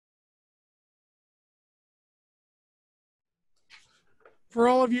For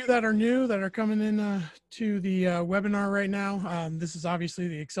all of you that are new, that are coming in to the webinar right now, this is obviously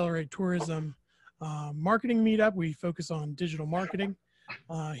the Accelerate Tourism Marketing Meetup. We focus on digital marketing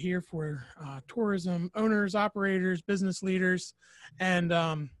here for tourism owners, operators, business leaders. And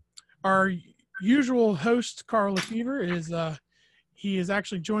our usual host, Carl Lefevre, he is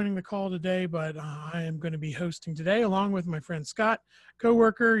actually joining the call today, but I am going to be hosting today along with my friend Scott,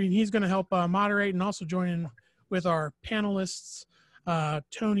 coworker, and he's going to help moderate and also join in with our panelists,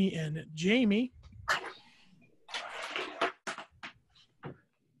 Tony and Jamie.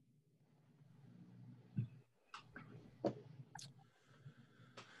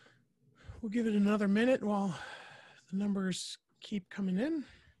 We'll give it another minute while the numbers keep coming in.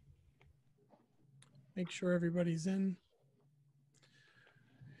 Make sure everybody's in.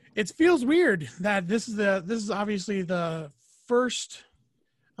 It feels weird that this is obviously the first.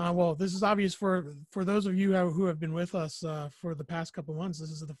 Well, this is obvious for those of you who have been with us for the past couple months.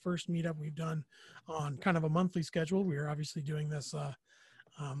 This is the first meetup we've done on kind of a monthly schedule. We are obviously doing this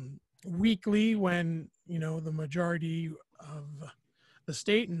weekly when, you know, the majority of the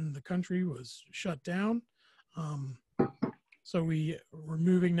state and the country was shut down. So we're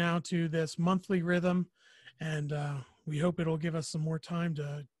moving now to this monthly rhythm, and we hope it'll give us some more time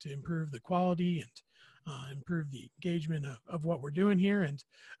to improve the quality and improve the engagement of what we're doing here. And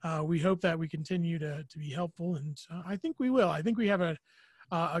we hope that we continue to be helpful. And I think we will. I think we have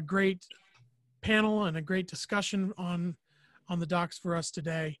a great panel and a great discussion on the docs for us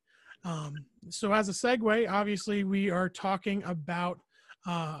today. So as a segue, obviously we are talking about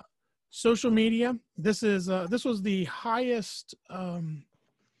social media. This was the highest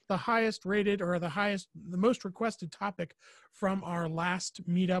rated, or the most requested topic from our last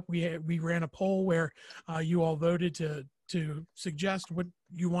meetup. We ran a poll where you all voted to suggest what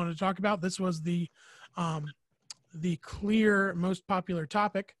you wanted to talk about. This was the clear most popular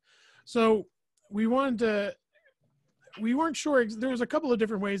topic. So we weren't sure. There was a couple of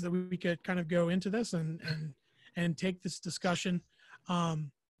different ways that we could kind of go into this and take this discussion.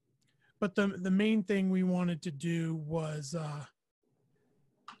 But the main thing we wanted to do was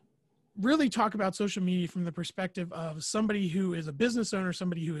really talk about social media from the perspective of somebody who is a business owner,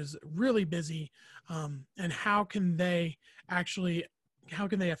 somebody who is really busy, and how can they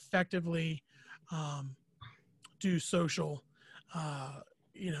effectively do social,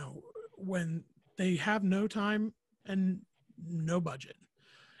 you know, when they have no time and no budget.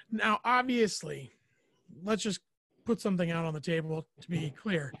 Now, obviously, let's just put something out on the table to be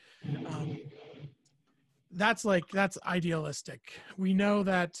clear. That's idealistic. We know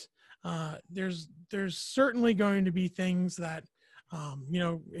that there's certainly going to be things that, you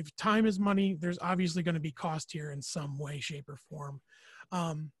know, if time is money, there's obviously going to be cost here in some way, shape, or form.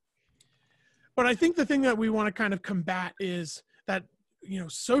 But I think the thing that we want to kind of combat is that, you know,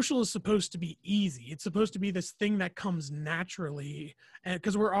 social is supposed to be easy. It's supposed to be this thing that comes naturally, and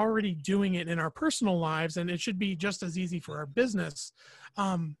because we're already doing it in our personal lives, and it should be just as easy for our business.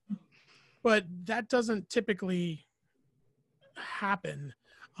 But that doesn't typically happen.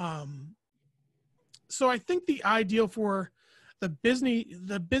 So I think the ideal for the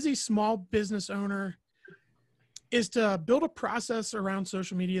busy small business owner is to build a process around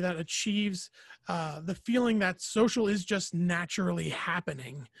social media that achieves the feeling that social is just naturally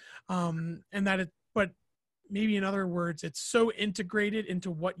happening, and that but maybe in other words, it's so integrated into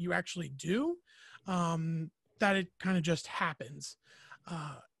what you actually do that it kind of just happens.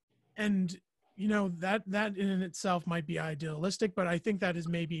 And you know, that in itself might be idealistic, but I think that is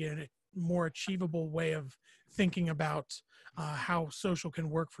maybe a more achievable way of thinking about how social can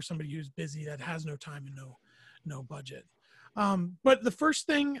work for somebody who's busy, that has no time and no budget. But the first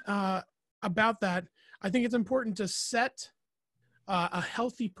thing about that, I think it's important to set a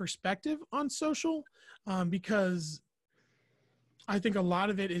healthy perspective on social, because I think a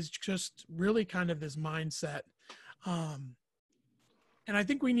lot of it is just really kind of this mindset. And I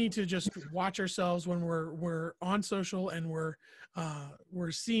think we need to just watch ourselves when we're on social and we're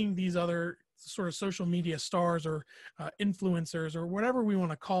seeing these other sort of social media stars or influencers or whatever we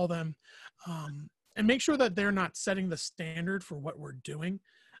want to call them, and make sure that they're not setting the standard for what we're doing.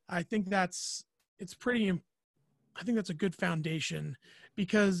 I think that's a good foundation,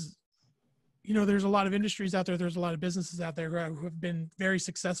 because, you know, there's a lot of industries out there, there's a lot of businesses out there who have been very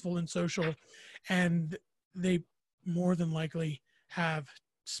successful in social, and they more than likely have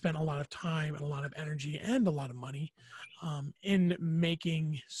spent a lot of time and a lot of energy and a lot of money in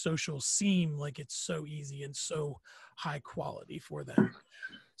making social seem like it's so easy and so high quality for them.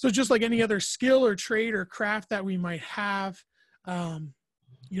 So just like any other skill or trade or craft that we might have,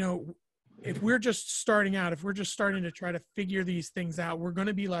 you know, if we're just starting out, if we're just starting to try to figure these things out, we're going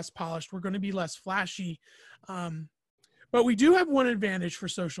to be less polished, we're going to be less flashy. But we do have one advantage for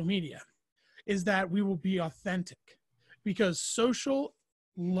social media, is that we will be authentic, because social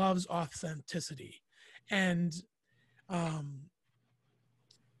loves authenticity, and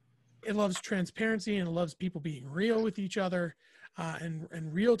it loves transparency, and it loves people being real with each other,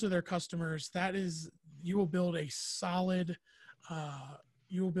 and real to their customers. That is, you will build a solid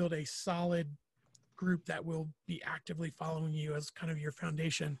group that will be actively following you as kind of your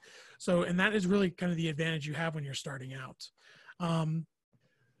foundation. So, and that is really kind of the advantage you have when you're starting out.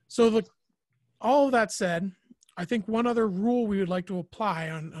 All of that said, I think one other rule we would like to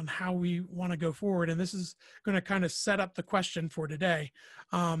apply on how we want to go forward, and this is going to kind of set up the question for today.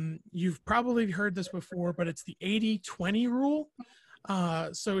 You've probably heard this before, but it's the 80-20 rule.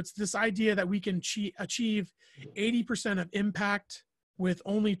 So it's this idea that we can achieve 80% of impact with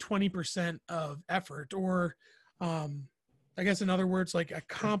only 20% of effort, or I guess in other words, like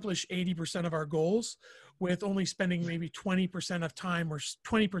accomplish 80% of our goals with only spending maybe 20% of time or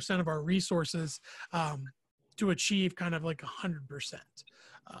 20% of our resources to achieve kind of like 100%.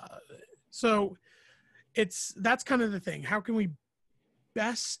 So that's kind of the thing. How can we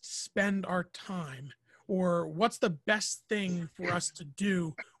best spend our time, or what's the best thing for us to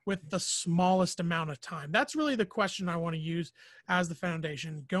do with the smallest amount of time? That's really the question I want to use as the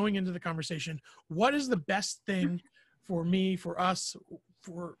foundation going into the conversation. What is the best thing for me, for us,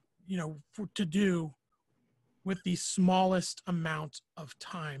 to do with the smallest amount of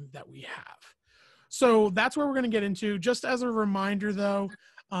time that we have? So that's where we're going to get into. Just as a reminder, though,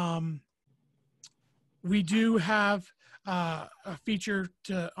 we do have a feature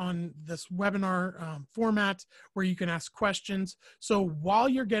on this webinar format where you can ask questions. So while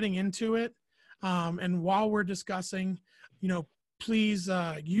you're getting into it, and while we're discussing, please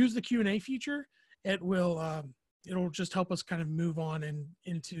use the Q&A feature. It'll just help us kind of move on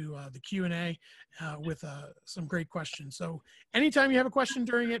into the Q&A with some great questions. So anytime you have a question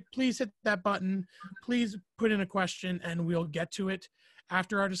during it, please hit that button. Please put in a question, and we'll get to it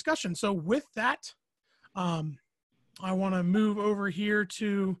after our discussion. So with that, I want to move over here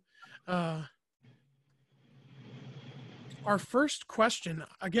to our first question.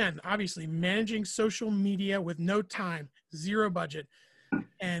 Again, obviously, managing social media with no time, zero budget.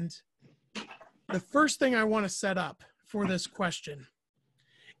 And the first thing I want to set up for this question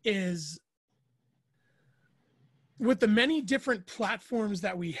is, with the many different platforms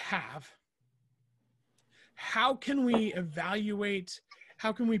that we have, how can we evaluate,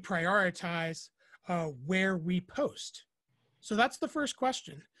 how can we prioritize where we post? So that's the first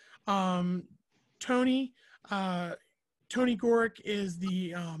question. Tony Gorick is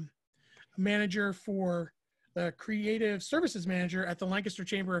the manager for the creative services manager at the Lancaster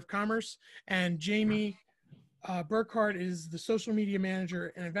Chamber of Commerce, and Jamie Burkhardt is the social media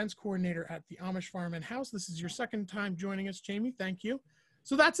manager and events coordinator at the Amish Farm and House. This is your second time joining us, Jamie. Thank you.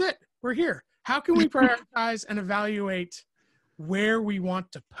 So that's it. We're here. How can we prioritize and evaluate where we want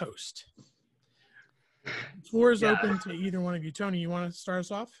to post? The floor is open to either one of you. Tony, you want to start us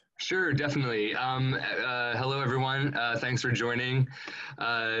off? Sure, definitely. Hello, everyone. Thanks for joining.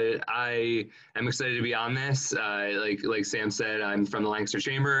 I am excited to be on this. Like Sam said, I'm from the Lancaster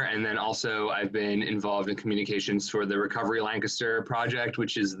Chamber, and then also I've been involved in communications for the Recovery Lancaster project,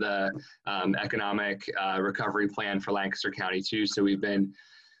 which is the economic recovery plan for Lancaster County too. So we've been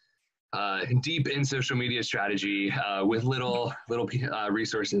deep in social media strategy with little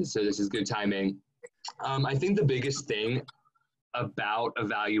resources. So this is good timing. I think the biggest thing about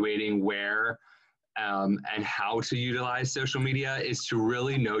evaluating where and how to utilize social media is to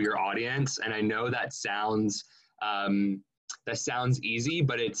really know your audience. And I know that sounds easy,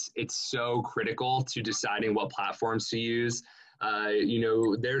 but it's so critical to deciding what platforms to use.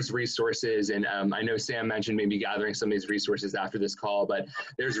 There's resources, and I know Sam mentioned maybe gathering some of these resources after this call, but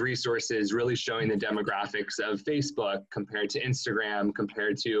there's resources really showing the demographics of Facebook compared to Instagram,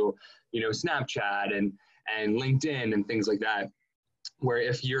 compared to, Snapchat and LinkedIn and things like that, where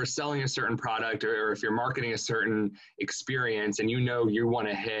if you're selling a certain product or if you're marketing a certain experience and you want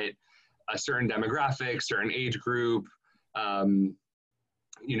to hit a certain demographic, certain age group,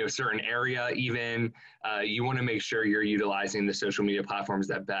 certain area even, you want to make sure you're utilizing the social media platforms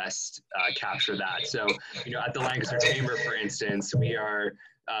that best capture that. So, at the Lancaster Chamber, for instance, we are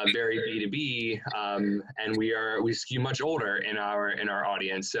very B2B, and we skew much older in our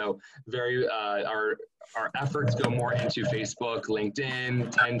audience. So our efforts go more into Facebook,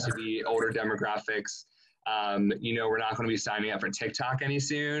 LinkedIn, tend to be older demographics. We're not going to be signing up for TikTok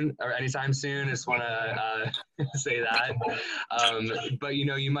anytime soon. I just want to say that. But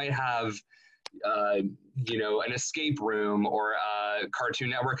you might have an escape room or a Cartoon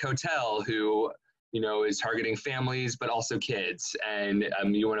Network hotel who is targeting families but also kids, and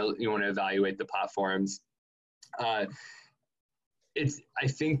you want to evaluate the platforms. I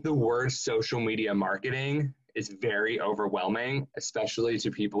think the word social media marketing is very overwhelming, especially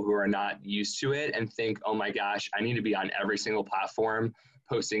to people who are not used to it and think, oh my gosh, I need to be on every single platform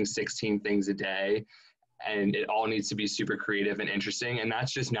posting 16 things a day, and it all needs to be super creative and interesting. And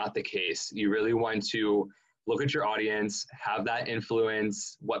that's just not the case. You really want to look at your audience, have that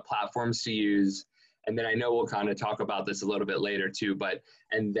influence, what platforms to use. And then I know we'll kind of talk about this a little bit later too,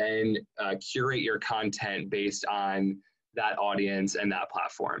 and then curate your content based on that audience and that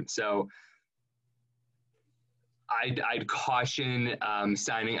platform. So I'd caution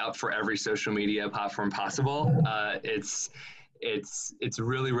signing up for every social media platform possible. It's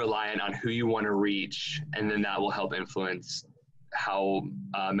really reliant on who you want to reach, and then that will help influence how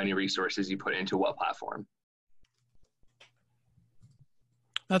many resources you put into what platform.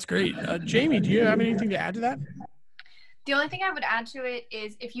 That's great. Jamie, do you have anything to add to that? The only thing I would add to it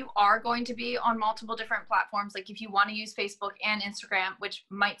is if you are going to be on multiple different platforms, like if you want to use Facebook and Instagram, which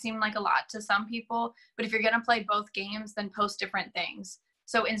might seem like a lot to some people, but if you're going to play both games, then post different things.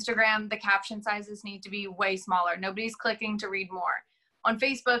 So Instagram, the caption sizes need to be way smaller. Nobody's clicking to read more. On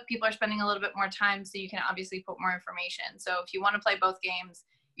Facebook, people are spending a little bit more time, so you can obviously put more information. So if you want to play both games,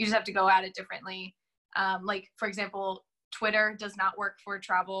 you just have to go at it differently. Like, for example, Twitter does not work for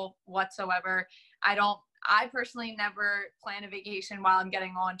travel whatsoever. I personally never plan a vacation while I'm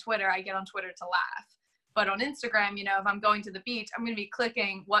getting on Twitter. I get on Twitter to laugh. But on Instagram, if I'm going to the beach, I'm going to be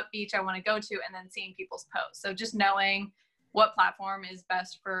clicking what beach I want to go to and then seeing people's posts. So just knowing what platform is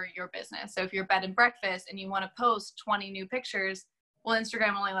best for your business. So if you're bed and breakfast and you want to post 20 new pictures, well,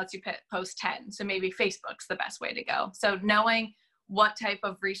 Instagram only lets you post 10. So maybe Facebook's the best way to go. So knowing what type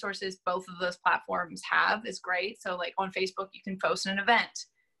of resources both of those platforms have is great. So like on Facebook, you can post an event.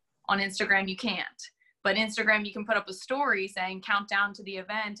 On Instagram, you can't. But Instagram, you can put up a story saying countdown to the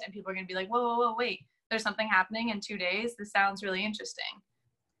event, and people are going to be like, whoa, wait, there's something happening in 2 days. This sounds really interesting.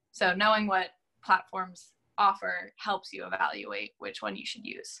 So knowing what platforms offer helps you evaluate which one you should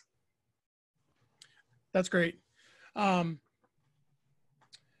use. That's great.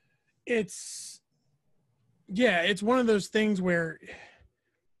 It's one of those things where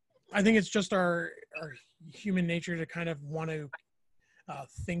I think it's just our human nature to kind of want to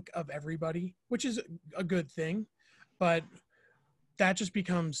think of everybody, which is a good thing, but that just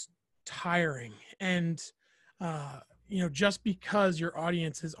becomes tiring. And, just because your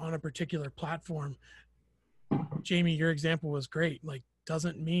audience is on a particular platform, Jamie, your example was great. Like,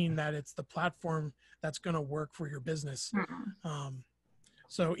 doesn't mean that it's the platform that's going to work for your business.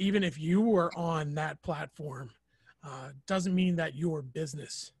 So even if you were on that platform, doesn't mean that your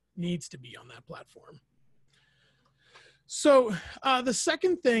business needs to be on that platform. So the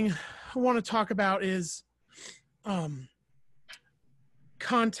second thing I want to talk about is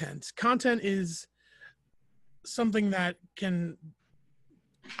content. Content is something that can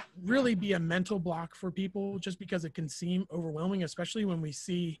really be a mental block for people just because it can seem overwhelming, especially when we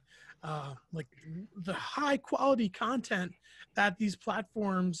see like the high quality content that these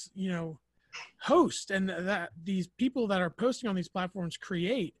platforms, host, and that these people that are posting on these platforms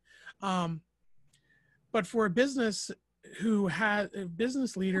create. But for a business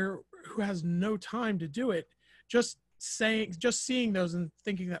leader who has no time to do it, just seeing those and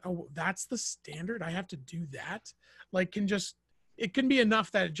thinking that, oh, that's the standard, I have to do that, like it can be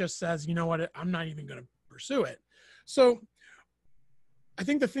enough that it just says, you know what, I'm not even going to pursue it. So I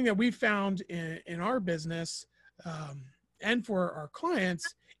think the thing that we found in our business and for our clients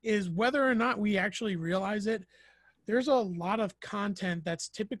is whether or not we actually realize it, there's a lot of content that's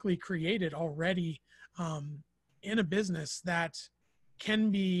typically created already in a business that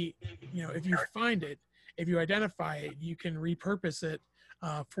can be, if you find it, if you identify it, you can repurpose it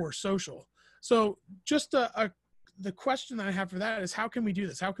for social. So just the question that I have for that is, how can we do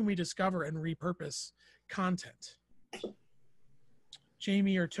this? How can we discover and repurpose content?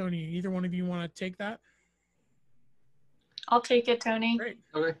 Jamie or Tony, either one of you want to take that? I'll take it, Tony. Great.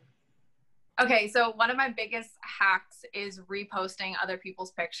 Okay, so one of my biggest hacks is reposting other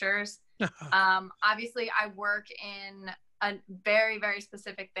people's pictures. Obviously, I work in a very, very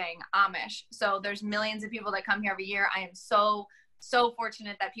specific thing, Amish. So there's millions of people that come here every year. I am so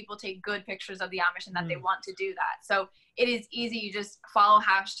fortunate that people take good pictures of the Amish and that they want to do that. So it is easy. You just follow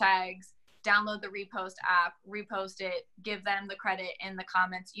hashtags, download the repost app, repost it, give them the credit in the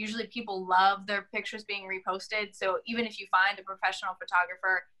comments. Usually people love their pictures being reposted. So even if you find a professional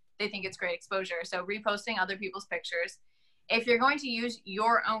photographer, they think it's great exposure. So reposting other people's pictures. If you're going to use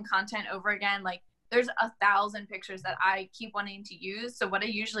your own content over again, like there's 1,000 pictures that I keep wanting to use. So what I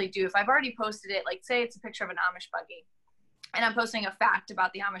usually do, if I've already posted it, like say it's a picture of an Amish buggy, and I'm posting a fact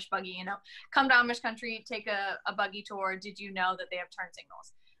about the Amish buggy, you know, come to Amish country, take a buggy tour. Did you know that they have turn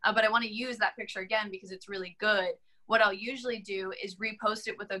signals? But I want to use that picture again because it's really good. What I'll usually do is repost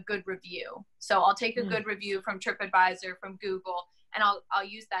it with a good review. So I'll take a good review from TripAdvisor, from Google, and I'll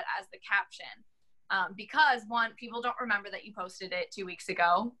use that as the caption. Because one, people don't remember that you posted it 2 weeks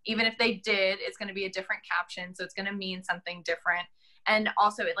ago. Even if they did, it's going to be a different caption. So it's going to mean something different. And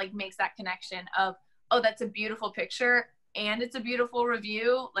also it like makes that connection of, oh, that's a beautiful picture and it's a beautiful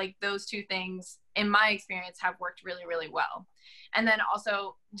review. Like those two things in my experience have worked really, really well. And then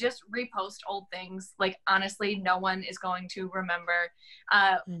also just repost old things. Like honestly, no one is going to remember.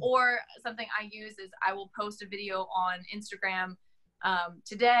 Or something I use is I will post a video on Instagram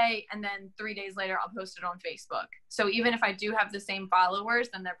today, and then 3 days later I'll post it on Facebook. So even if I do have the same followers,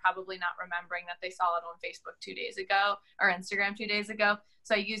 then they're probably not remembering that they saw it on Facebook 2 days ago or Instagram 2 days ago.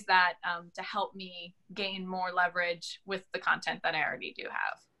 So I use that to help me gain more leverage with the content that I already do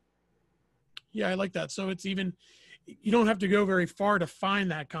have. Yeah, I like that. So it's even, you don't have to go very far to find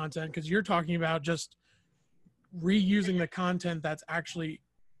that content, because you're talking about just reusing the content that's actually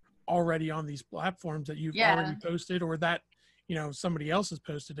already on these platforms that you've already posted, or that, you know, somebody else has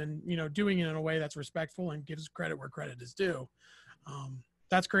posted, and, you know, doing it in a way that's respectful and gives credit where credit is due.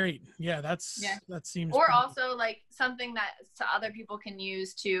 That's great. Yeah, that seems. Or also like something that other people can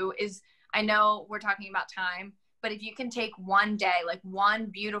use too is, I know we're talking about time, but if you can take one day, like one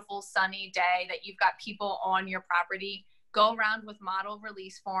beautiful sunny day that you've got people on your property, go around with model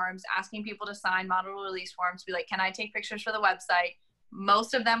release forms, asking people to sign model release forms, be like, can I take pictures for the website?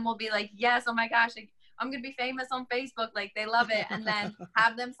 Most of them will be like, yes, oh my gosh, I'm going to be famous on Facebook. Like they love it. And then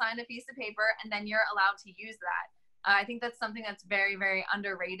have them sign a piece of paper, and then you're allowed to use that. I think that's something that's very, very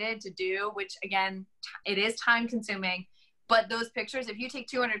underrated to do, which again, it is time consuming, but those pictures, if you take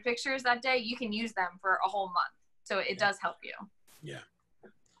 200 pictures that day, you can use them for a whole month. So it does help you. Yeah.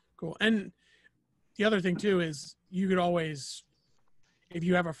 Cool. And the other thing too, is you could always, if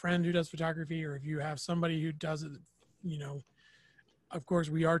you have a friend who does photography, or if you have somebody who does it, you know, of course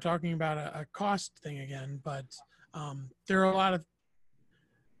we are talking about a cost thing again, but there are a lot of,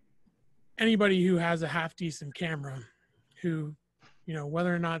 anybody who has a half decent camera, who, you know,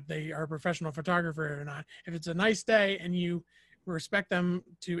 whether or not they are a professional photographer or not, if it's a nice day and you respect them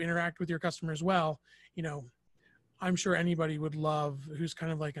to interact with your customers well, you know, I'm sure anybody would love, who's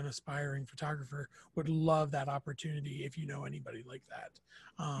kind of like an aspiring photographer, would love that opportunity if you know anybody like that.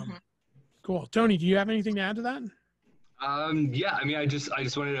 Cool. Tony, do you have anything to add to that? Yeah, I mean, I just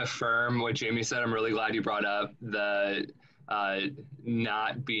wanted to affirm what Jamie said. I'm really glad you brought up the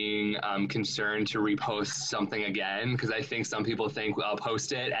not being concerned to repost something again, because I think some people think, well, I'll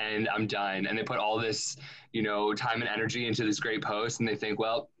post it and I'm done, and they put all this, you know, time and energy into this great post, and they think,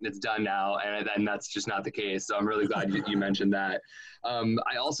 well, it's done now, and then that's just not the case. So I'm really glad you mentioned that.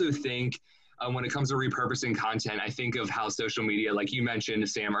 I also think when it comes to repurposing content, I think of how social media, like you mentioned,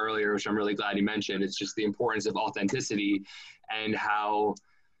 Sam, earlier, which I'm really glad you mentioned, it's just the importance of authenticity, and how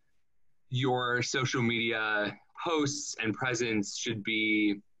your social media posts and presence should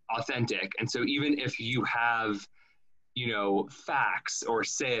be authentic. And so even if you have, you know, facts or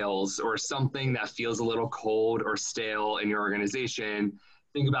sales or something that feels a little cold or stale in your organization,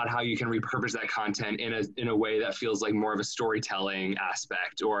 think about how you can repurpose that content in a way that feels like more of a storytelling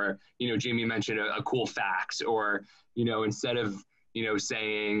aspect. Or, you know, Jamie mentioned a cool fact, or, you know, instead of, you know,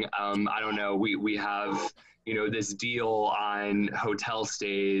 saying, I don't know, we have, you know, this deal on hotel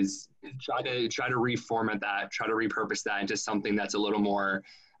stays, try to reformat that, try to repurpose that into something that's a little more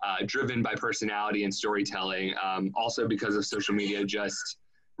driven by personality and storytelling. Also because of social media just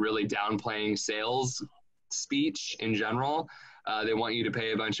really downplaying sales speech in general. They want you to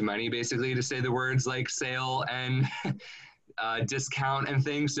pay a bunch of money basically to say the words like sale and discount and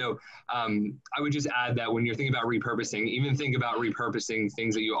things. So I would just add that when you're thinking about repurposing, even think about repurposing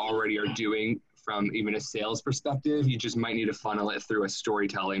things that you already are doing from even a sales perspective. You just might need to funnel it through a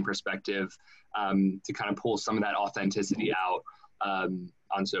storytelling perspective to kind of pull some of that authenticity out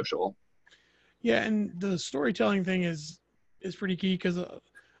on social. Yeah, and the storytelling thing is pretty key, because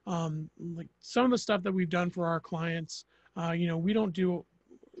like some of the stuff that we've done for our clients, you know, we don't do,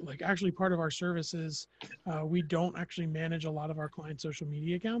 like, actually part of our services, we don't actually manage a lot of our clients' social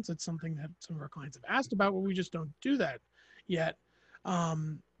media accounts. It's something that some of our clients have asked about, but we just don't do that yet.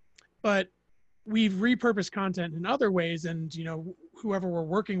 But we've repurposed content in other ways, and, you know, whoever we're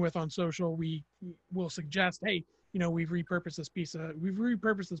working with on social, we will suggest, hey, we've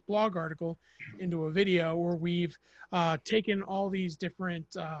repurposed this blog article into a video, or we've taken all these different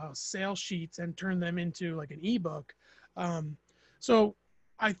sales sheets and turned them into like an ebook. So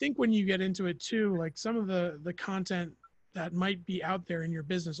I think when you get into it too, like some of the content that might be out there in your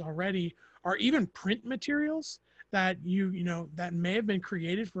business already are even print materials that that may have been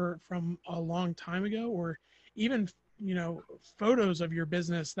created from a long time ago, or even photos of your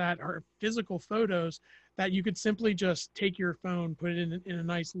business that are physical photos that you could simply just take your phone, put it in a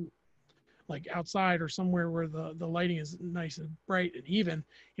nice, like outside or somewhere where the lighting is nice and bright and even,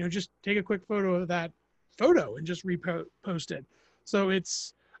 just take a quick photo of that photo and just repost it. So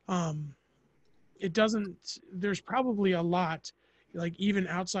there's probably a lot, like even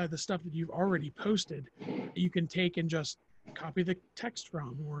outside the stuff that you've already posted, you can take and just copy the text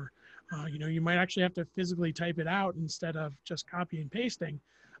from, or you might actually have to physically type it out instead of just copy and pasting.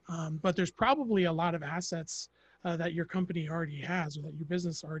 But there's probably a lot of assets that your company already has, or that your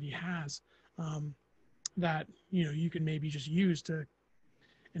business already has, that you can maybe just use to,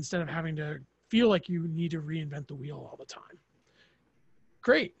 instead of having to feel like you need to reinvent the wheel all the time.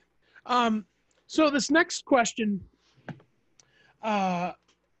 Great. So this next question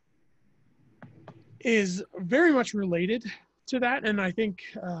is very much related to that, and I think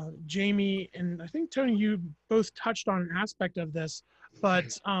Jamie and I think Tony, you both touched on an aspect of this,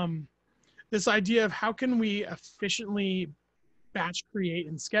 but this idea of how can we efficiently batch create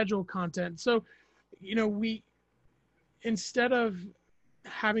and schedule content. So we, instead of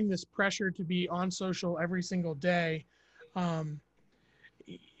having this pressure to be on social every single day, that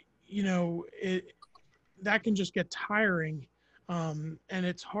can just get tiring, and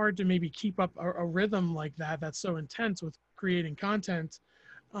it's hard to maybe keep up a rhythm like that that's so intense with creating content.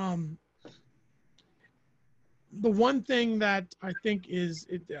 The one thing that I think is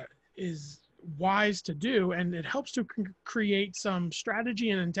wise to do, and it helps to create some strategy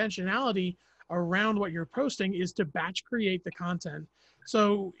and intentionality around what you're posting, is to batch create the content.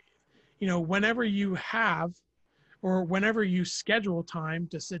 So whenever you have, or whenever you schedule time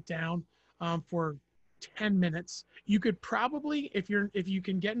to sit down for 10 minutes, you could probably, if you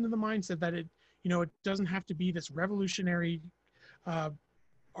can get into the mindset that it doesn't have to be this revolutionary,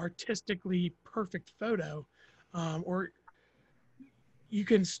 artistically perfect photo, or you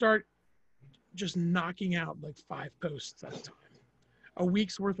can start just knocking out like 5 posts at a time. A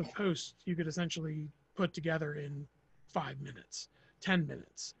week's worth of posts you could essentially put together in 5 minutes, 10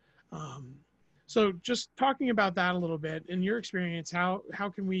 minutes. So just talking about that a little bit, in your experience, how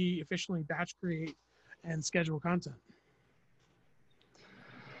can we efficiently batch create and schedule content?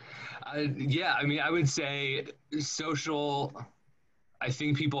 Yeah, I mean, I would say social, I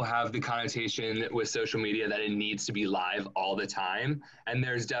think people have the connotation with social media that it needs to be live all the time. And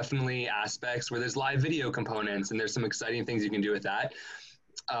there's definitely aspects where there's live video components, and there's some exciting things you can do with that.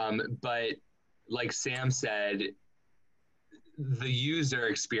 But like Sam said, the user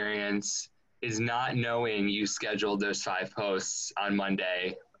experience is not knowing you scheduled those 5 posts on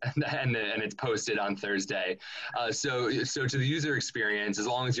Monday and it's posted on Thursday. So to the user experience, as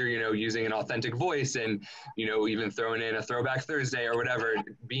long as you're, using an authentic voice and, even throwing in a throwback Thursday or whatever,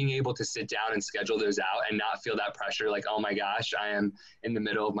 being able to sit down and schedule those out and not feel that pressure, like, oh my gosh, I am in the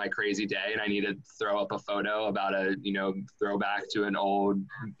middle of my crazy day and I need to throw up a photo about a, throwback to an old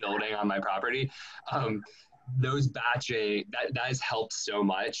building on my property. Those batching, that has helped so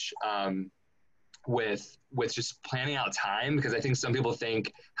much. With just planning out time, because I think some people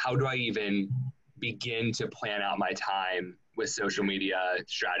think, how do I even begin to plan out my time with social media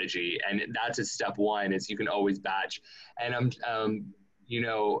strategy? And that's a step one, is you can always batch. And I'm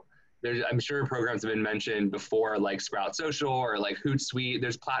sure programs have been mentioned before, like Sprout Social or like Hootsuite.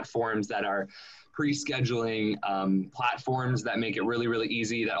 There's platforms that are pre-scheduling platforms that make it really, really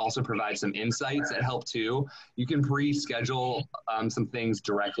easy, that also provide some insights that help too. You can pre-schedule some things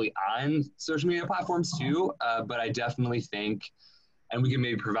directly on social media platforms too, but I definitely think, and we can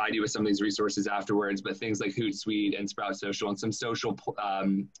maybe provide you with some of these resources afterwards, but things like Hootsuite and Sprout Social and some social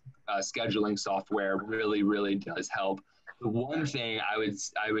scheduling software really, really does help. The one thing I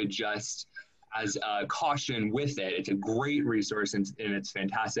would just, as a caution with it, it's a great resource and it's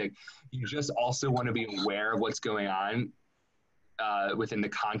fantastic. You just also want to be aware of what's going on within the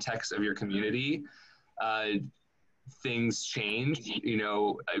context of your community. Things change,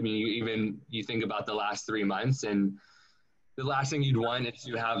 you think about the last 3 months, and the last thing you'd want is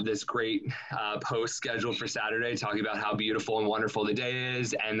to have this great post scheduled for Saturday talking about how beautiful and wonderful the day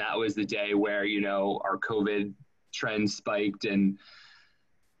is. And that was the day where, our COVID trends spiked and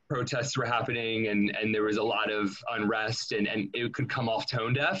protests were happening and there was a lot of unrest and it could come off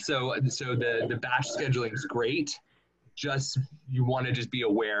tone deaf. So the batch scheduling is great. Just you want to just be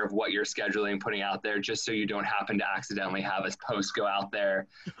aware of what you're scheduling, putting out there, just so you don't happen to accidentally have a post go out there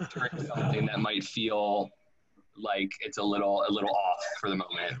during something that might feel like it's a little off for the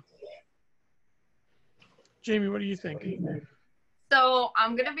moment. Jamie, what do you think? So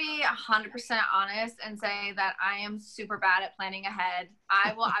I'm going to be 100% honest and say that I am super bad at planning ahead.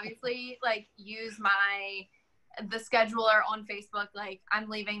 I will obviously like use the scheduler on Facebook. Like I'm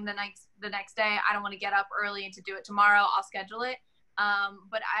leaving the next day. I don't want to get up early and to do it tomorrow. I'll schedule it.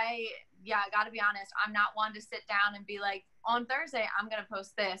 But I got to be honest. I'm not one to sit down and be like, on Thursday, I'm going to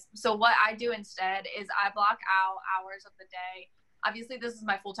post this. So what I do instead is I block out hours of the day. Obviously this is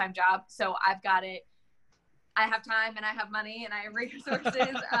my full-time job. So I've got it. I have time and I have money and I have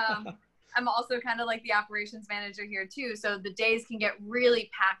resources. I'm also kind of like the operations manager here too. So the days can get really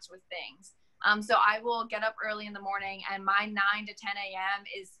packed with things. So I will get up early in the morning and my 9 to 10 a.m.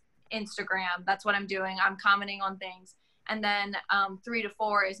 is Instagram. That's what I'm doing. I'm commenting on things. And then 3 to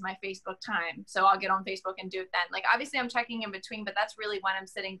 4 is my Facebook time. So I'll get on Facebook and do it then. Like obviously I'm checking in between, but that's really when I'm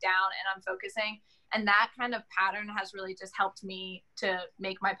sitting down and I'm focusing. And that kind of pattern has really just helped me to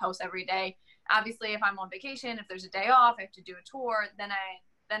make my posts every day. Obviously, if I'm on vacation, if there's a day off, I have to do a tour, then I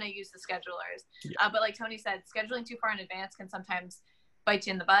use the schedulers. Yeah. But like Tony said, scheduling too far in advance can sometimes bite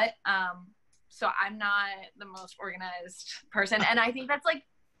you in the butt. So I'm not the most organized person. And I think that's like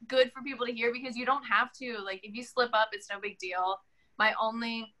good for people to hear because you don't have to. Like if you slip up, it's no big deal. My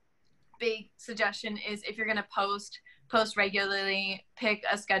only big suggestion is if you're going to post regularly, pick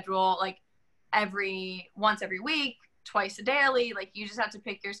a schedule like once every week, twice a daily. Like you just have to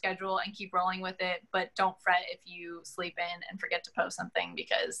pick your schedule and keep rolling with it, but don't fret if you sleep in and forget to post something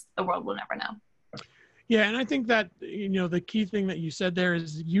because the world will never know. Yeah. And I think that, the key thing that you said there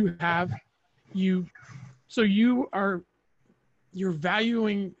is you're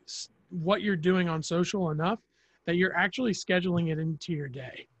valuing what you're doing on social enough that you're actually scheduling it into your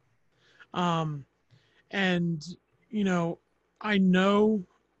day. And I know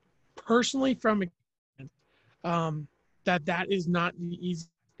personally from that is not the easy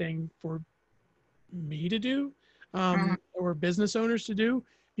thing for me to do, or business owners to do,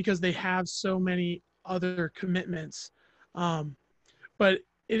 because they have so many other commitments. But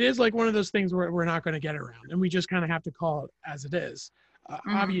it is like one of those things where we're not going to get around, and we just kind of have to call it as it is.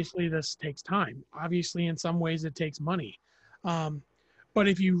 Obviously, this takes time. Obviously, in some ways, it takes money. But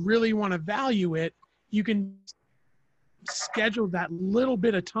if you really want to value it, you can schedule that little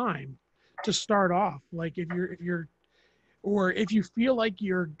bit of time to start off. Like if you feel like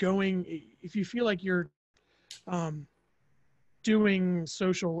you're doing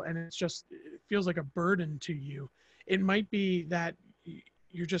social and it feels like a burden to you, it might be that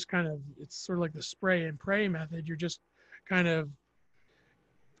you're just it's sort of like the spray and pray method. You're just kind of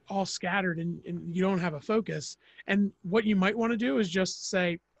all scattered and you don't have a focus. And what you might want to do is just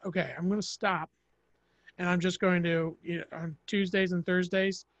say, okay, I'm going to stop and I'm just going to, on Tuesdays and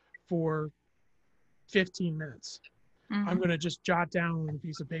Thursdays for 15 minutes. I'm going to just jot down on a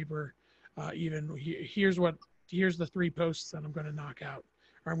piece of paper, here's the 3 posts that I'm going to knock out,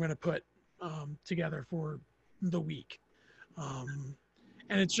 or I'm going to put together for the week.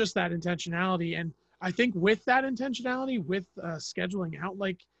 And it's just that intentionality. And I think with that intentionality, with scheduling out,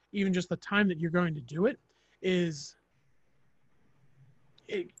 like even just the time that you're going to do it, it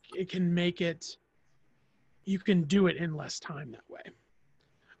can make it, you can do it in less time that way.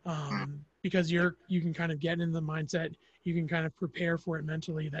 Because you can kind of get in the mindset, you can kind of prepare for it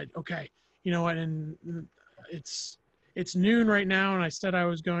mentally that, okay, you know what, and it's noon right now, and I said I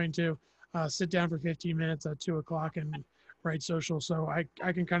was going to sit down for 15 minutes at 2:00 and write social. So I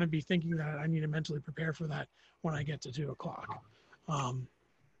can kind of be thinking that I need to mentally prepare for that when I get to 2:00. I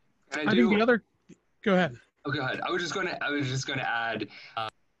think the other, go ahead. Oh, go ahead. I was just going to add,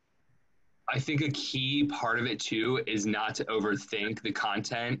 I think a key part of it too is not to overthink the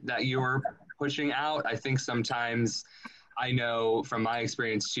content that you're pushing out. I think sometimes, I know from my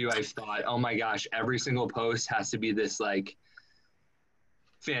experience too, I've thought, oh my gosh, every single post has to be this like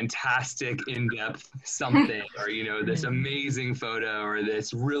fantastic in-depth something, or this amazing photo, or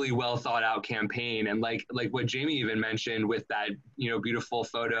this really well thought out campaign. And like what Jamie even mentioned with that beautiful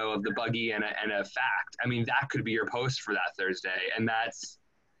photo of the buggy and a fact, I mean, that could be your post for that Thursday. And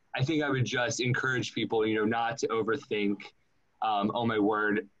I think I would just encourage people not to overthink. Oh my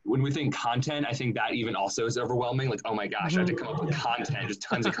word, when we think content, I think that even also is overwhelming. Like, oh my gosh, I have to come up with content, just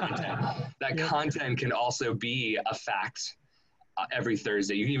tons of content. That content can also be a fact every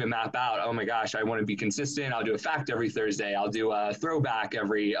Thursday. You can even map out, oh my gosh, I want to be consistent. I'll do a fact every Thursday. I'll do a throwback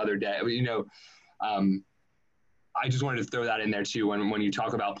every other day. You know, I just wanted to throw that in there too. When you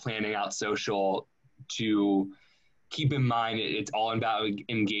talk about planning out social, to keep in mind it's all about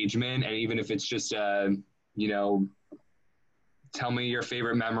engagement. And even if it's just, you know, tell me your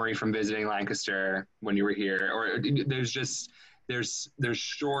favorite memory from visiting Lancaster when you were here, or there's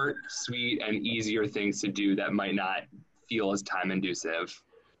short, sweet, and easier things to do that might not feel as time inducive.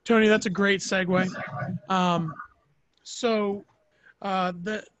 Tony, that's a great segue.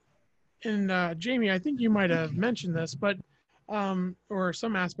 Jamie, I think you might have mentioned this, but or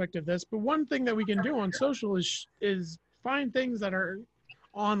some aspect of this, but one thing that we can do on social is find things that are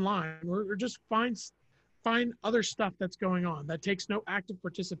online, or just find other stuff that's going on that takes no active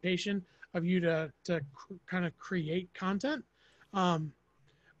participation of you to kind of create content,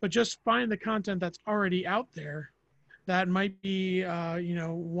 but just find the content that's already out there that might be you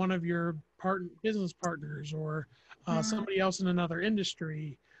know, one of your business partners, or somebody else in another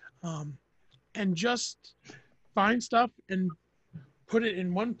industry, and just find stuff and put it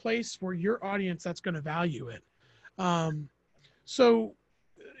in one place for your audience that's going to value it. So,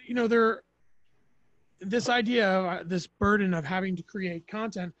 you know, this idea, this burden of having to create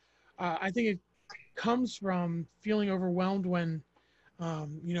content, I think it comes from feeling overwhelmed when,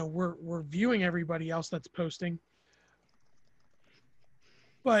 you know, we're viewing everybody else that's posting.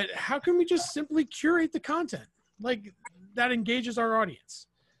 But how can we just simply curate the content like that engages our audience?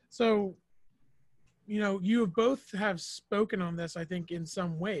 So, you know, you both have spoken on this, I think, in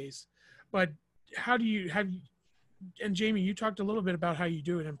some ways, but how do you and Jamie, you talked a little bit about how you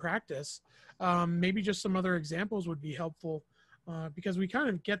do it in practice. Maybe just some other examples would be helpful, because we kind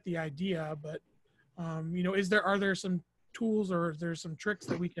of get the idea, but you know, are there some tools, or is there some tricks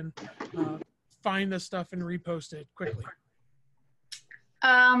that we can find this stuff and repost it quickly?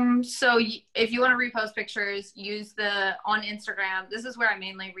 So if you want to repost pictures, use on Instagram. This is where I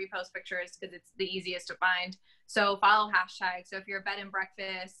mainly repost pictures because it's the easiest to find. So follow hashtags. So if you're a bed and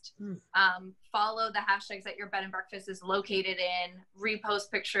breakfast, follow the hashtags that your bed and breakfast is located in.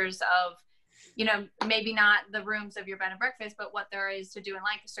 Repost pictures of, you know, maybe not the rooms of your bed and breakfast, but what there is to do in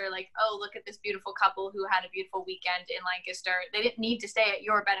Lancaster. Like, oh, look at this beautiful couple who had a beautiful weekend in Lancaster. They didn't need to stay at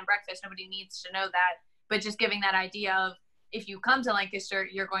your bed and breakfast. Nobody needs to know that. But just giving that idea of, if you come to Lancaster,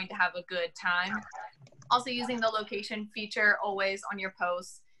 you're going to have a good time. Also using the location feature always on your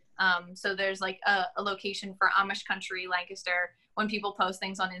posts. So there's like a location for Amish country, Lancaster. When people post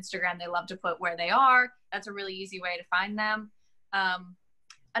things on Instagram, they love to put where they are. That's a really easy way to find them.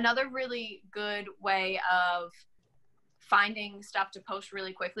 Another really good way of finding stuff to post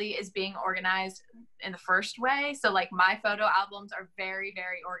really quickly is being organized in the first way. So like my photo albums are very,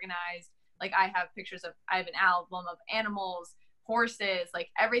 very organized. Like I have an album of animals, horses, like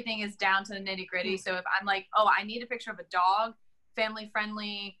everything is down to the nitty gritty. So if I'm like, oh, I need a picture of a dog, family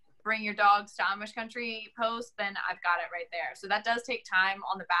friendly, bring your dogs to Amish country post, then I've got it right there. So that does take time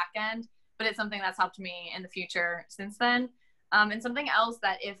on the back end, but it's something that's helped me in the future since then. And something else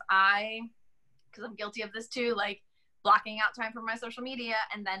that because I'm guilty of this too, like blocking out time for my social media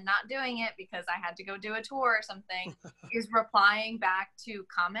and then not doing it because I had to go do a tour or something, is replying back to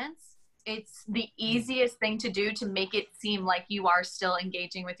comments. It's the easiest thing to do to make it seem like you are still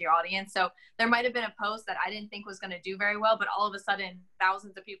engaging with your audience. So there might have been a post that I didn't think was going to do very well, but all of a sudden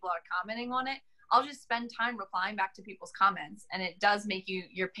thousands of people are commenting on it. I'll just spend time replying back to people's comments, and it does make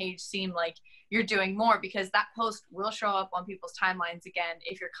your page seem like you're doing more, because that post will show up on people's timelines again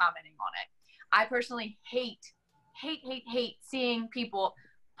if you're commenting on it. I personally hate seeing people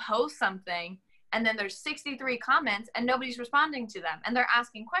post something and then there's 63 comments and nobody's responding to them, and they're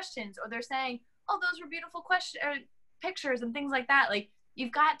asking questions, or they're saying, oh, those were beautiful pictures and things like that. Like,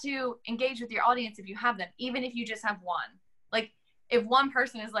 you've got to engage with your audience if you have them, even if you just have one. Like, if one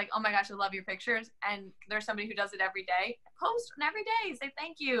person is like, oh my gosh, I love your pictures, and there's somebody who does it every day, post every day, say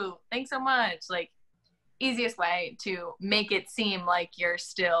thank you, thanks so much. Like, easiest way to make it seem like you're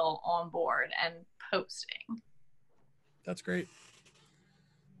still on board and posting. That's great.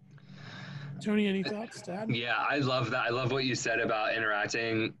 Tony, any thoughts to add? Yeah, I love that. I love what you said about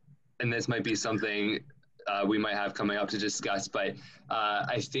interacting, and this might be something we might have coming up to discuss, but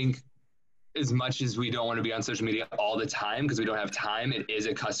I think as much as we don't want to be on social media all the time because we don't have time, it is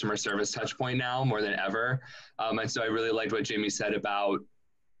a customer service touch point now more than ever. And so I really liked what Jamie said about,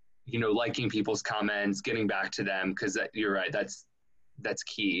 you know, liking people's comments, getting back to them, because you're right, that's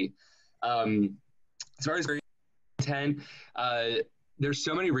key. As far as content, there's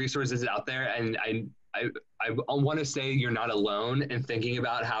so many resources out there, and I want to say you're not alone in thinking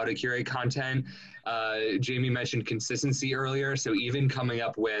about how to curate content. Jamie mentioned consistency earlier. So even coming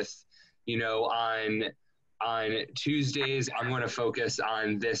up with, on Tuesdays, I'm going to focus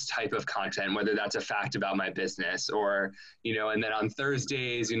on this type of content, whether that's a fact about my business or, and then on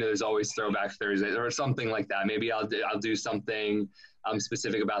Thursdays, there's always Throwback Thursdays or something like that. Maybe I'll do something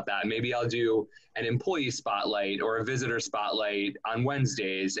specific about that. Maybe I'll do an employee spotlight or a visitor spotlight on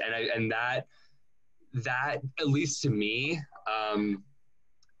Wednesdays. And that, at least to me,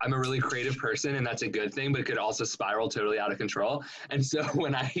 I'm a really creative person, and that's a good thing, but it could also spiral totally out of control. And so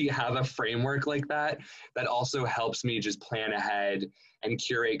when I have a framework like that, that also helps me just plan ahead and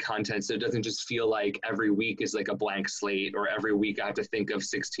curate content, so it doesn't just feel like every week is like a blank slate, or every week I have to think of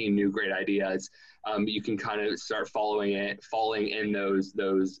 16 new great ideas. You can kind of start falling in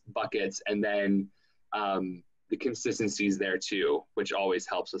those buckets, and then the consistency is there too, which always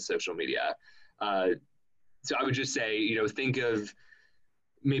helps with social media. So I would just say, think of,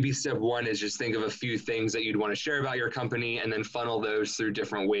 maybe step one is just think of a few things that you'd want to share about your company, and then funnel those through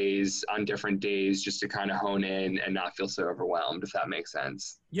different ways on different days, just to kind of hone in and not feel so overwhelmed, if that makes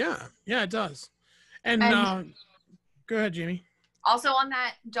sense. Yeah, it does. And go ahead, Jamie. Also on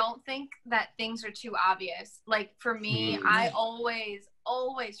that, don't think that things are too obvious. Like for me, I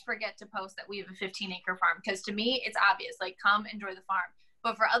always forget to post that we have a 15-acre farm, because to me, it's obvious, like, come enjoy the farm.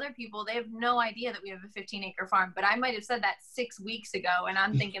 But for other people, they have no idea that we have a 15-acre farm. But I might have said that 6 weeks ago, and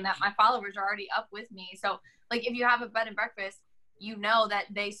I'm thinking that my followers are already up with me. So, like, if you have a bed and breakfast, that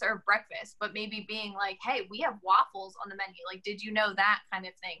they serve breakfast. But maybe being like, hey, we have waffles on the menu. Like, did you know that kind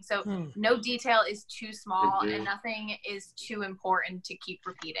of thing? So no detail is too small, and nothing is too important to keep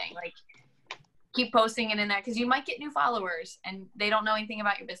repeating. Like, keep posting it in there, because you might get new followers, and they don't know anything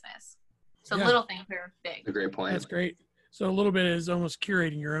about your business. So little things are big. A great point. That's great. So a little bit is almost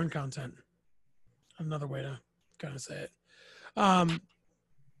curating your own content. Another way to kind of say it.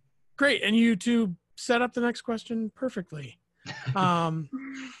 Great. And you two set up the next question perfectly.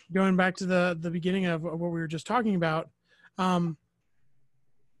 Going back to the beginning of what we were just talking about,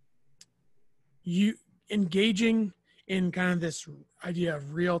 you engaging in kind of this idea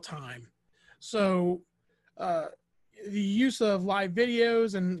of real time. So the use of live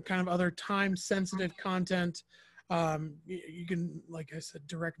videos and kind of other time sensitive content. You can, like I said,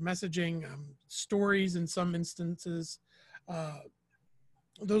 direct messaging, stories in some instances.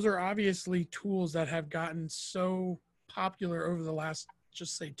 Those are obviously tools that have gotten so popular over the last,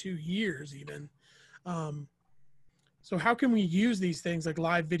 just say 2 years even. So how can we use these things like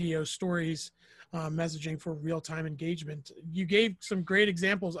live video, stories, messaging for real-time engagement? You gave some great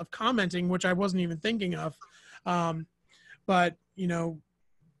examples of commenting, which I wasn't even thinking of. But,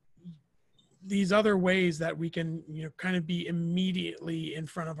 these other ways that we can, kind of be immediately in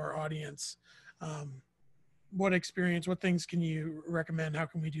front of our audience. What things can you recommend? How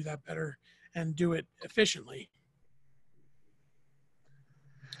can we do that better and do it efficiently?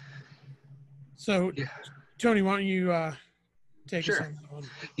 So, Tony, why don't you take us on that one?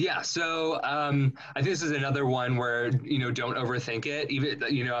 Yeah. So I think this is another one where, don't overthink it. Even,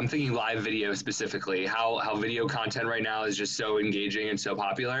 I'm thinking live video specifically, how video content right now is just so engaging and so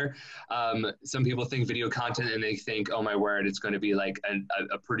popular. Some people think video content and they think, oh my word, it's going to be like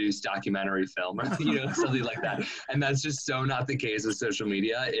a produced documentary film or, something like that. And that's just so not the case with social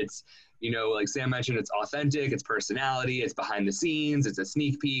media. It's, like Sam mentioned, it's authentic, it's personality, it's behind the scenes, it's a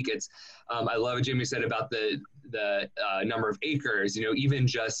sneak peek. It's, I love what Jamie said about the number of acres, even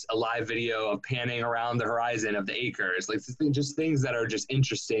just a live video of panning around the horizon of the acres, like just things that are just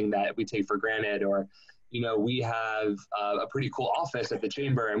interesting that we take for granted. Or, we have a pretty cool office at the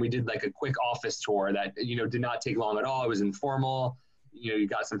chamber, and we did like a quick office tour that, did not take long at all. It was informal. You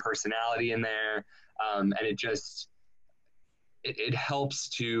got some personality in there. And it helps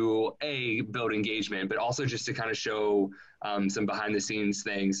to build engagement, but also just to kind of show some behind the scenes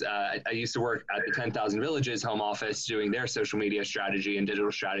things. I used to work at the 10,000 Villages home office doing their social media strategy and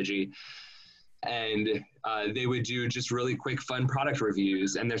digital strategy. And they would do just really quick, fun product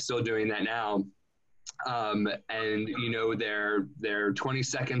reviews, and they're still doing that now. And, they're 20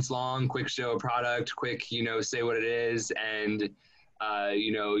 seconds long, quick show a product, quick, say what it is. And,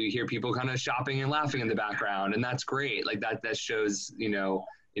 you hear people kind of shopping and laughing in the background, and that's great. Like that shows,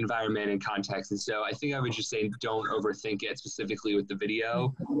 environment and context. And so I think I would just say, don't overthink it, specifically with the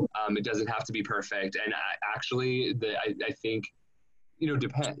video. It doesn't have to be perfect. And I think,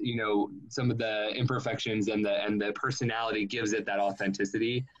 some of the imperfections and the personality gives it that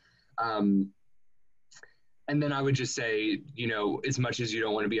authenticity. And then I would just say, as much as you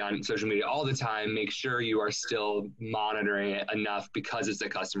don't want to be on social media all the time, make sure you are still monitoring it enough, because it's a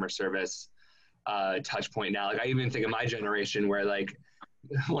customer service touch point now. Like I even think of my generation where like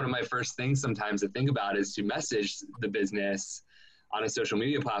one of my first things sometimes to think about is to message the business on a social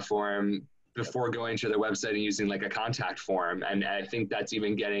media platform before going to their website and using like a contact form. And I think that's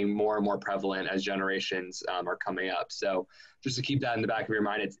even getting more and more prevalent as generations are coming up. So just to keep that in the back of your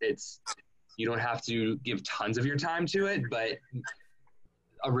mind, it's you don't have to give tons of your time to it, but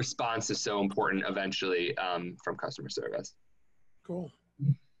a response is so important eventually from customer service. Cool.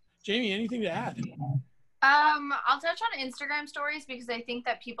 Jamie, anything to add? I'll touch on Instagram stories because I think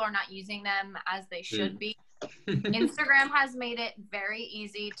that people are not using them as they should be. Instagram has made it very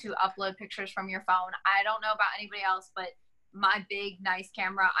easy to upload pictures from your phone. I don't know about anybody else, but my big, nice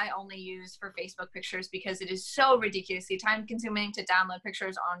camera, I only use for Facebook pictures because it is so ridiculously time consuming to download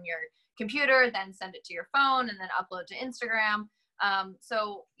pictures on your computer, then send it to your phone and then upload to Instagram.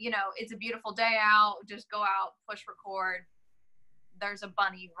 So, you know, it's a beautiful day out, just go out, push record. There's a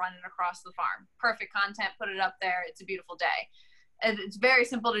bunny running across the farm. Perfect content, put it up there. It's a beautiful day. It's very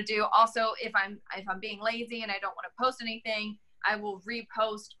simple to do. Also, if I'm being lazy and I don't want to post anything, I will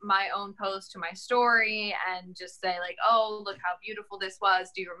repost my own post to my story and just say like, oh, look how beautiful this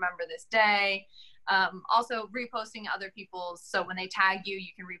was. Do you remember this day? Also reposting other people's. So when they tag you,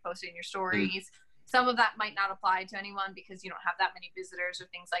 you can repost it in your stories. Some of that might not apply to anyone because you don't have that many visitors or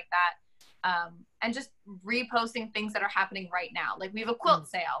things like that. And just reposting things that are happening right now. Like we have a quilt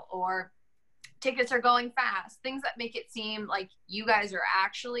sale or tickets are going fast, things that make it seem like you guys are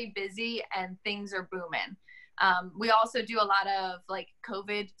actually busy and things are booming. We also do a lot of like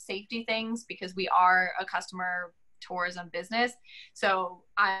COVID safety things because we are a customer tourism business. So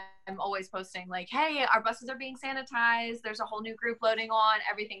I'm always posting like, hey, our buses are being sanitized. There's a whole new group loading on,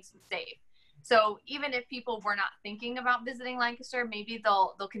 everything's safe. So even if people were not thinking about visiting Lancaster, maybe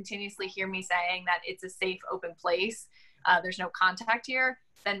they'll continuously hear me saying that it's a safe, open place. There's no contact here,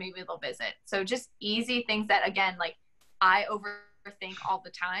 then maybe they'll visit. So just easy things that, again, like I overthink all the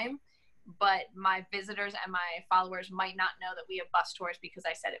time, but my visitors and my followers might not know that we have bus tours because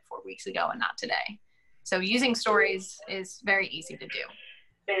I said it 4 weeks ago and not today. So using stories is very easy to do.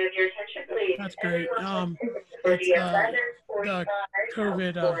 That's great. The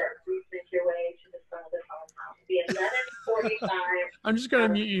COVID. I'm just going to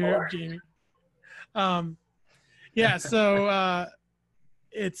mute you, Jamie. Yeah, so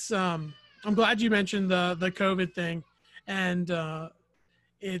it's I'm glad you mentioned the COVID thing, and I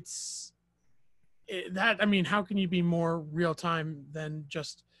mean, how can you be more real time than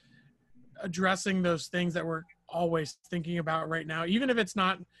just addressing those things that we're always thinking about right now? Even if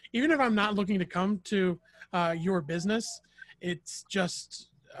I'm not looking to come to your business, it's just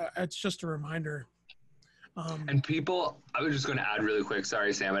a reminder. And people, I was just going to add really quick.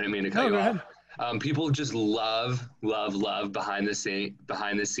 Sorry, Sam, I didn't mean to cut you go off. ahead. People just love behind the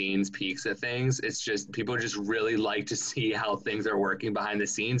scenes peeks at things. It's just people just really like to see how things are working behind the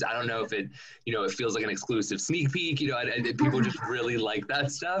scenes. I don't know if it feels like an exclusive sneak peek. People just really like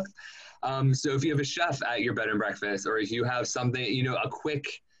that stuff. So if you have a chef at your bed and breakfast, or if you have something, a quick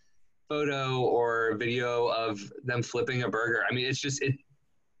photo or video of them flipping a burger. I mean,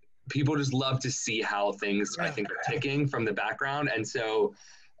 people just love to see how things I think are ticking from the background. And so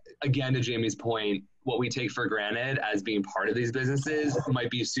again, to Jamie's point, what we take for granted as being part of these businesses might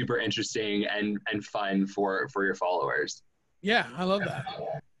be super interesting and fun for your followers. Yeah, I love that.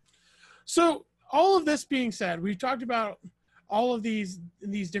 So all of this being said, we've talked about all of these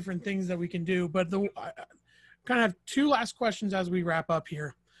different things that we can do, but kind of two last questions as we wrap up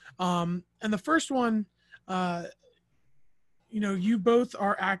here. And the first one, you both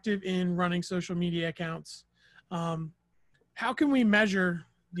are active in running social media accounts. How can we measure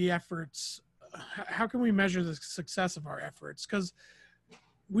the efforts? How can we measure the success of our efforts? Because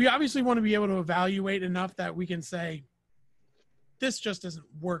we obviously want to be able to evaluate enough that we can say, this just isn't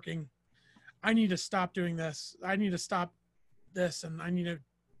working. I need to stop doing this. I need to stop this, and I need to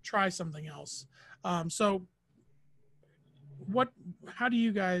try something else. So how do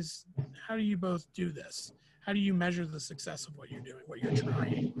you both do this? How do you measure the success of what you're doing, what you're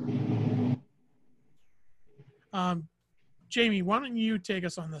trying? Jamie, why don't you take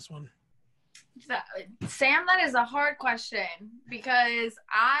us on this one? Sam, that is a hard question because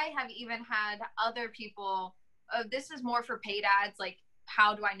I have even had other people, this is more for paid ads, like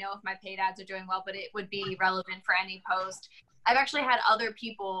how do I know if my paid ads are doing well, but it would be relevant for any post. I've actually had other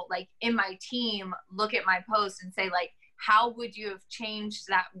people like in my team look at my post and say like, how would you have changed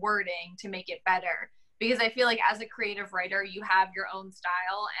that wording to make it better? Because I feel like as a creative writer, you have your own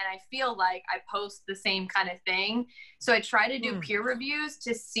style, and I feel like I post the same kind of thing. So I try to do peer reviews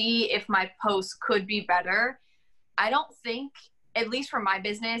to see if my post could be better. I don't think at least for my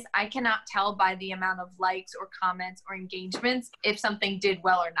business, I cannot tell by the amount of likes or comments or engagements if something did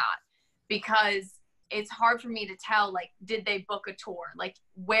well or not, because it's hard for me to tell, like, did they book a tour? Like,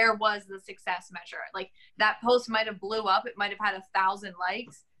 where was the success measure? Like, that post might have blew up. It might have had 1,000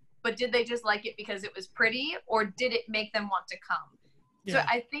 likes, but did they just like it because it was pretty, or did it make them want to come? Yeah. So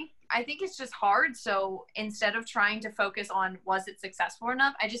I think it's just hard. So instead of trying to focus on, was it successful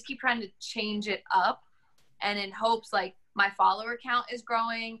enough? I just keep trying to change it up, and in hopes, like, my follower count is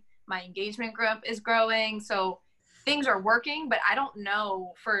growing, my engagement group is growing. So things are working, but I don't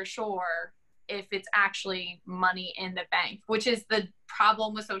know for sure if it's actually money in the bank, which is the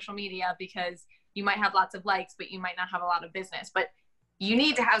problem with social media, because you might have lots of likes, but you might not have a lot of business. But you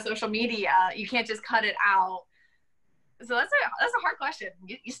need to have social media. You can't just cut it out. So that's a hard question.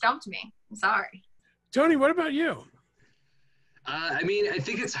 You stumped me. I'm sorry. Tony, what about you? I mean, I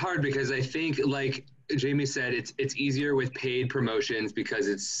think it's hard because I think, like Jamie said, it's easier with paid promotions because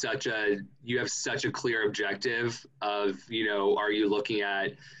you have such a clear objective of, are you looking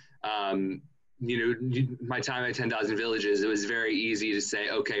at, my time at 10,000 Villages, it was very easy to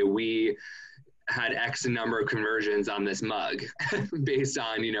say, okay, we had X number of conversions on this mug based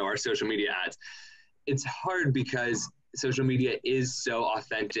on, our social media ads. It's hard because social media is so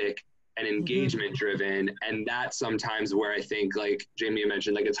authentic and engagement driven. And that's sometimes where I think, like Jamie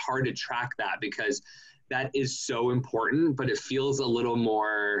mentioned, like, it's hard to track that because that is so important, but it feels a little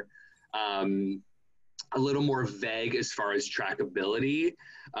more vague as far as trackability.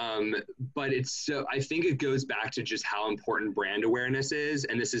 But I think it goes back to just how important brand awareness is.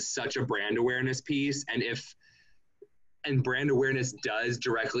 And this is such a brand awareness piece. And brand awareness does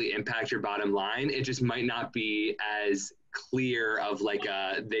directly impact your bottom line. It just might not be as clear of, like,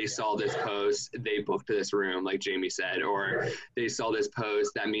 they saw this post, they booked this room, like Jamie said, or they saw this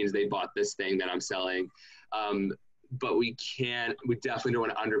post, that means they bought this thing that I'm selling. But we definitely don't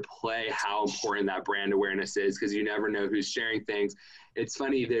want to underplay how important that brand awareness is, because you never know who's sharing things. It's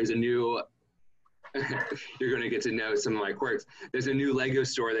funny, there's a new, you're going to get to know some of my quirks. There's a new Lego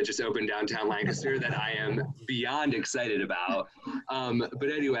store that just opened downtown Lancaster that I am beyond excited about. But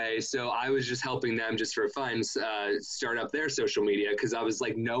anyway, so I was just helping them just for fun start up their social media, because I was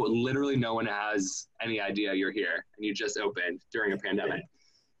like, literally no one has any idea you're here and you just opened during a pandemic.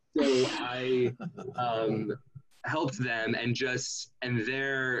 So I helped them, and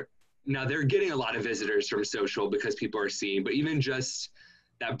they're getting a lot of visitors from social because people are seeing, but even just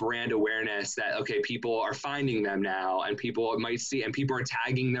that brand awareness that, okay, people are finding them now, and people might see, and people are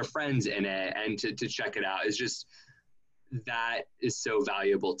tagging their friends in it, and to check it out is just, that is so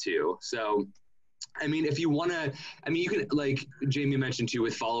valuable too. So, I mean, if you want to, you can, like Jamie mentioned too,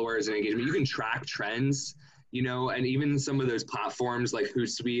 with followers and engagement, you can track trends, and even some of those platforms like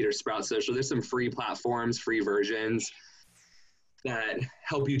Hootsuite or Sprout Social, there's some free platforms, free versions that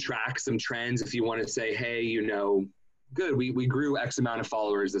help you track some trends. If you want to say, hey, good, we grew X amount of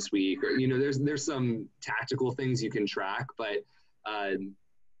followers this week, or, there's some tactical things you can track. But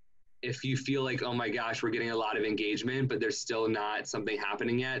if you feel like, oh my gosh, we're getting a lot of engagement, but there's still not something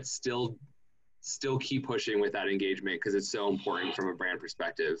happening yet, still keep pushing with that engagement, because it's so important from a brand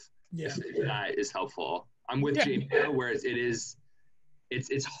perspective. Yeah, that is helpful. I'm with Jamie, whereas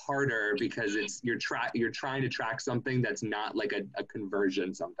it's harder because you're trying to track something that's not like a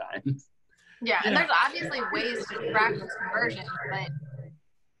conversion sometimes. Yeah, and there's obviously ways to track those conversions, but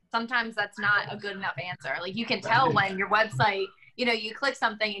sometimes that's not a good enough answer. Like, you can tell when your website, you click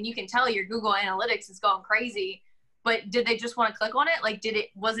something and you can tell your Google Analytics is going crazy, but did they just want to click on it? Like,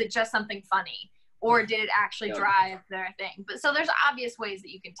 was it just something funny, or did it actually drive their thing? But so there's obvious ways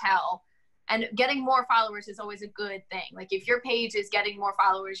that you can tell, and getting more followers is always a good thing. Like, if your page is getting more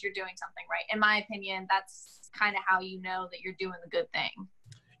followers, you're doing something right. In my opinion, that's kind of how you know that you're doing the good thing.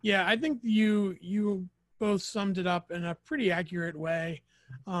 Yeah, I think you both summed it up in a pretty accurate way.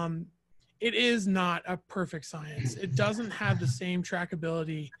 It is not a perfect science. It doesn't have the same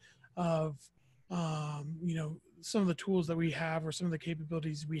trackability of, some of the tools that we have, or some of the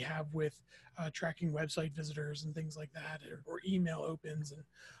capabilities we have with tracking website visitors and things like that, or email opens.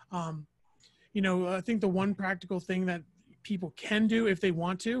 And, I think the one practical thing that people can do if they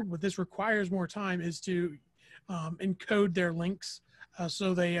want to, but this requires more time, is to encode their links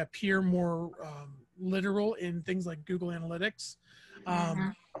so they appear more literal in things like Google Analytics.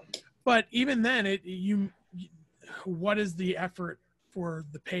 But even then, what is the effort for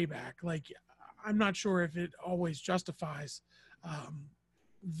the payback? Like, I'm not sure if it always justifies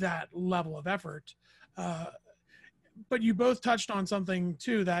that level of effort. But you both touched on something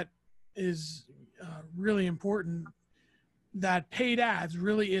too that is really important, that paid ads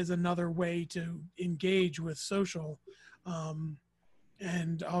really is another way to engage with social.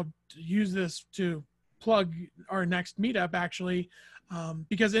 And I'll use this to plug our next meetup, actually,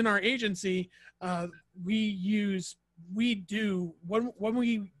 because in our agency, we do when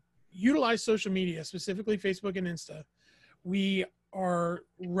we utilize social media, specifically Facebook and Insta, we are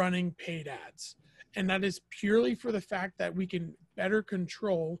running paid ads. And that is purely for the fact that we can better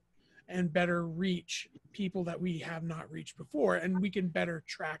control and better reach people that we have not reached before, and we can better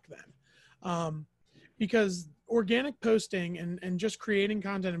track them. Because organic posting and just creating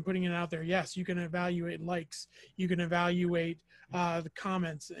content and putting it out there, yes, you can evaluate likes, you can evaluate the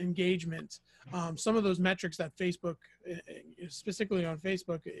comments, engagement, some of those metrics that Facebook, specifically on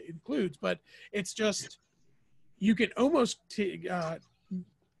Facebook, includes. But it's just, you can almost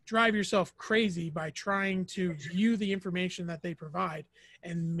drive yourself crazy by trying to view the information that they provide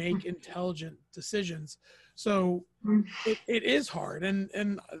and make intelligent decisions. So it is hard,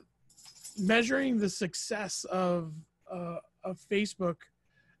 and measuring the success of Facebook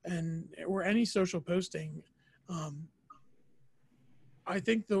or any social posting, I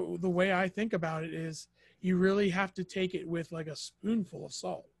think the way I think about it is you really have to take it with like a spoonful of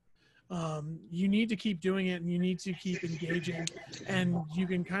salt. You need to keep doing it, and you need to keep engaging, and you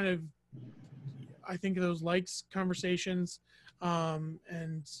can kind of, I think those likes conversations, that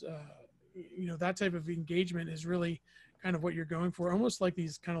type of engagement is really kind of what you're going for, almost like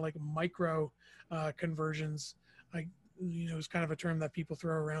these kind of like micro conversions. Like, is kind of a term that people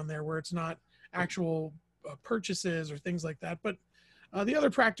throw around there, where it's not actual purchases or things like that. But the other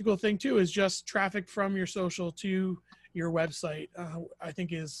practical thing too is just traffic from your social to your website. I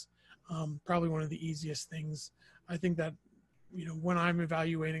think is probably one of the easiest things. I think that, when I'm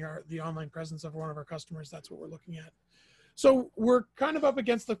evaluating the online presence of one of our customers, that's what we're looking at. So we're kind of up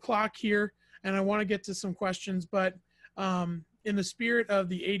against the clock here, and I want to get to some questions, but in the spirit of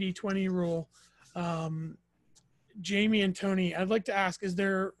the 80-20 rule, Jamie and Tony, I'd like to ask, is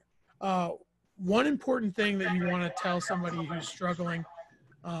there one important thing that you want to tell somebody who's struggling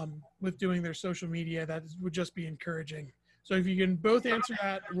with doing their social media that would just be encouraging? So if you can both answer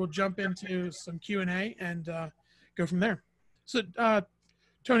that, we'll jump into some Q&A and go from there. So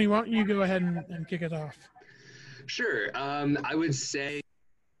Tony, why don't you go ahead and kick it off? Sure. I would say,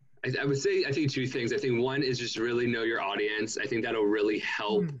 I think two things. I think one is just really know your audience. I think that'll really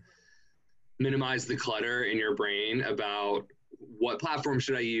help minimize the clutter in your brain about what platform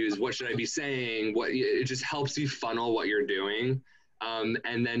should I use, what should I be saying, it just helps you funnel what you're doing.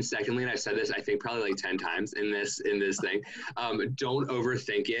 And then secondly, and I've said this, I think probably like 10 times in this thing, don't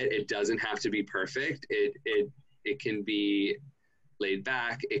overthink it. It doesn't have to be perfect. It can be laid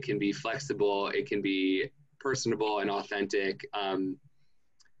back. It can be flexible. It can be personable and authentic.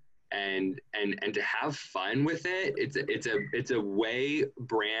 And to have fun with it. It's a way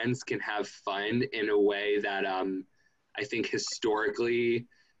brands can have fun in a way that I think historically,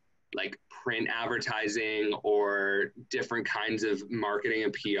 like print advertising or different kinds of marketing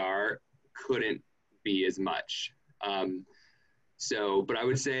and PR couldn't be as much. But I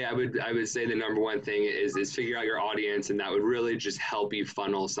would say the number one thing is figure out your audience, and that would really just help you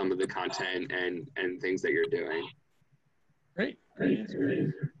funnel some of the content and things that you're doing. Great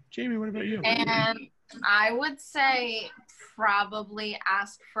answer. Jamie, what about you? And I would say probably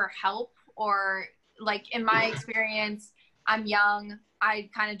ask for help, or like in my experience, I'm young. I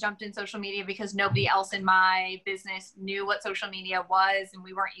kind of jumped in social media because nobody else in my business knew what social media was and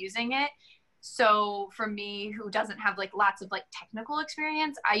we weren't using it. So for me, who doesn't have like lots of like technical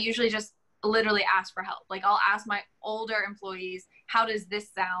experience, I usually just literally ask for help. Like I'll ask my older employees, how does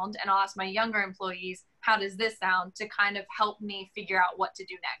this sound? And I'll ask my younger employees, how does this sound, to kind of help me figure out what to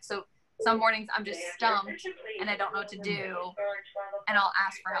do next. So some mornings I'm just stumped and I don't know what to do, and I'll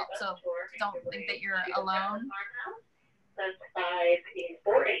ask for help. So don't think that you're alone.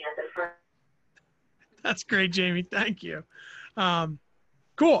 That's great, Jamie. Thank you.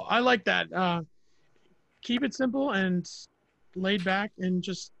 Cool. I like that. Keep it simple and laid back, and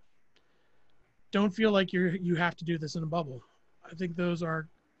just don't feel like you have to do this in a bubble. I think those are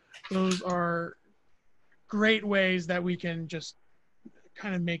great ways that we can just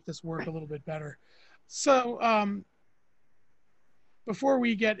kind of make this work a little bit better. So before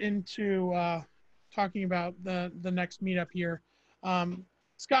we get into talking about the next meetup here,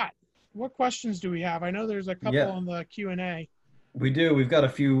 Scott, what questions do we have? I know there's a couple on the Q&A. We do. We've got a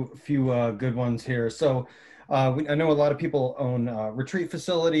few good ones here. So I know a lot of people own retreat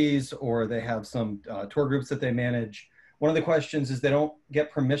facilities, or they have some tour groups that they manage. One of the questions is they don't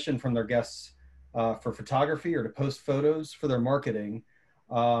get permission from their guests for photography or to post photos for their marketing.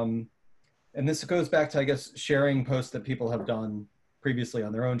 And this goes back to, I guess, sharing posts that people have done previously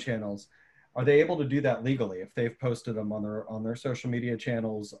on their own channels. are they able to do that legally? If they've posted them on their social media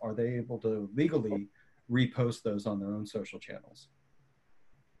channels, are they able to legally repost those on their own social channels?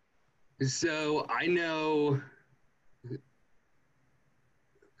 So I know.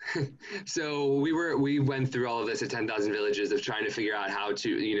 So we went through all of this at 10,000 Villages of trying to figure out how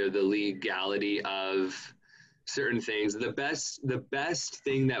to, the legality of certain things. The best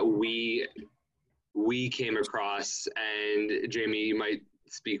thing that we came across, and Jamie, you might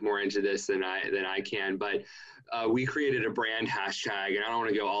speak more into this than I can, but we created a brand hashtag, and I don't want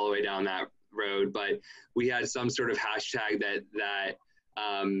to go all the way down that road, but we had some sort of hashtag that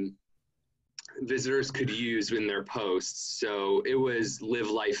visitors could use in their posts. So it was Live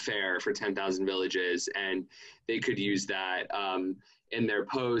Life Fair for 10,000 Villages, and they could use that in their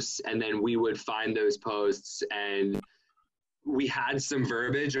posts, and then we would find those posts, and we had some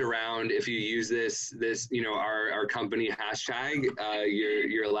verbiage around, if you use this our company hashtag,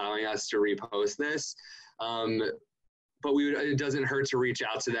 you're allowing us to repost this. But it doesn't hurt to reach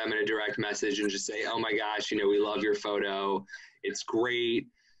out to them in a direct message and just say, oh my gosh, we love your photo. It's great.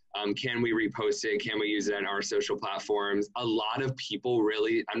 Can we repost it? Can we use it on our social platforms? A lot of people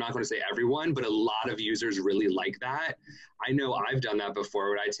really, I'm not going to say everyone, but a lot of users really like that. I know I've done that before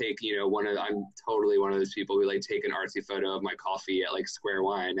when I take, I'm totally one of those people who take an artsy photo of my coffee at Square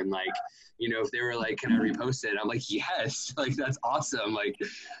One, and if they were like, can I repost it? I'm like, yes, that's awesome.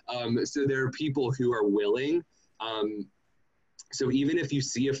 So there are people who are willing. So even if you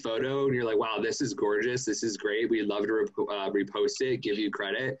see a photo and you're like, wow, this is gorgeous, this is great, we'd love to repost it, give you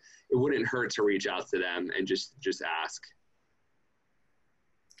credit, it wouldn't hurt to reach out to them and just ask.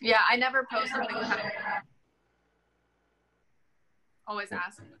 Yeah, I never post something. Always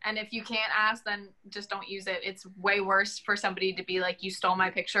ask. And if you can't ask, then just don't use it. It's way worse for somebody to be like, you stole my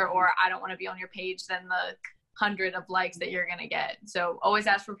picture, or I don't want to be on your page, than the 100 of likes that you're going to get. So always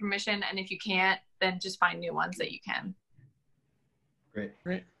ask for permission. And if you can't, then just find new ones that you can.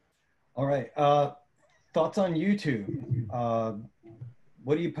 Great. All right. Thoughts on YouTube?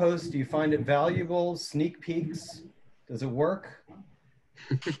 What do you post? Do you find it valuable? Sneak peeks? Does it work?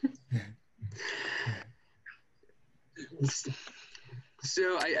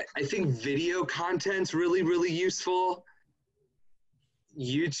 So I think video content's really, really useful.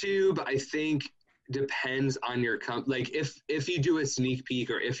 YouTube, I think, depends on your if you do a sneak peek,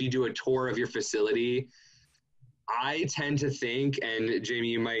 or if you do a tour of your facility, I tend to think, and Jamie,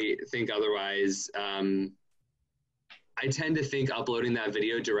 you might think otherwise, I tend to think uploading that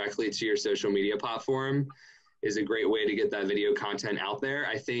video directly to your social media platform is a great way to get that video content out there.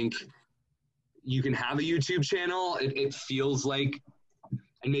 I think you can have a YouTube channel. It feels like,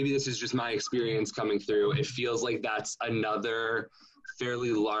 and maybe this is just my experience coming through, it feels like that's another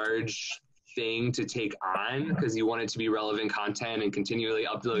fairly large thing to take on, because you want it to be relevant content and continually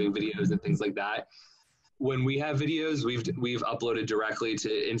uploading videos and things like that. When we have videos, we've uploaded directly to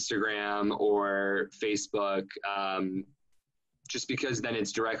Instagram or Facebook, just because then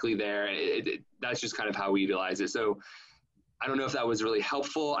it's directly there. That's just kind of how we utilize it. So I don't know if that was really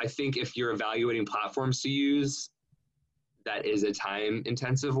helpful. I think if you're evaluating platforms to use, that is a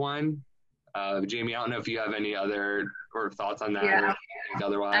time-intensive one. Jamie, I don't know if you have any other thoughts on that. Yeah, or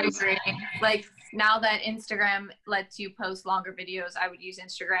otherwise. I agree. Now that Instagram lets you post longer videos, I would use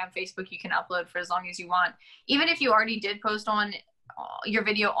Instagram. Facebook, you can upload for as long as you want. Even if you already did post on your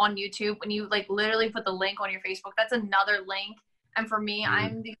video on YouTube, when you literally put the link on your Facebook, that's another link. And for me,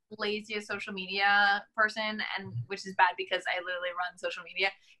 I'm the laziest social media person, and which is bad because I literally run social media.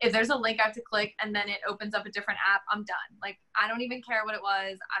 If there's a link I have to click and then it opens up a different app, I'm done. I don't even care what it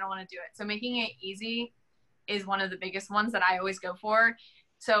was. I don't want to do it. So making it easy is one of the biggest ones that I always go for.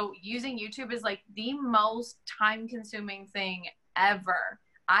 So using YouTube is the most time-consuming thing ever.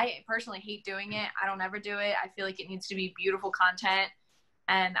 I personally hate doing it. I don't ever do it. I feel like it needs to be beautiful content,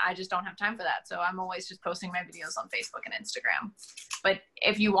 and I just don't have time for that. So I'm always just posting my videos on Facebook and Instagram. But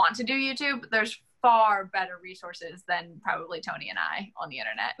if you want to do YouTube, there's far better resources than probably Tony and I on the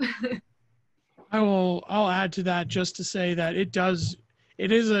internet. I'll add to that just to say that it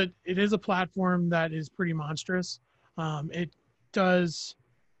is a platform that is pretty monstrous.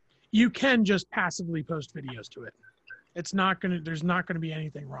 You can just passively post videos to it. There's not going to be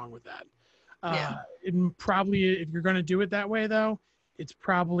anything wrong with that. Probably, if you're going to do it that way though, it's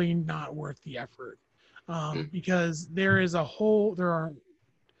probably not worth the effort. Because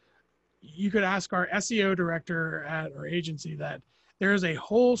you could ask our SEO director at our agency that there is a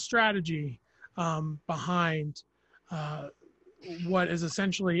whole strategy behind what is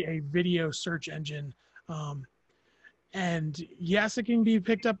essentially a video search engine. And yes, it can be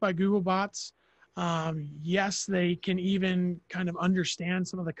picked up by Google bots, Yes, they can even kind of understand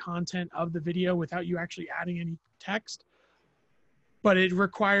some of the content of the video without you actually adding any text, but it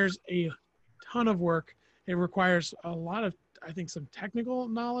requires a ton of work. It requires a lot of, I think, some technical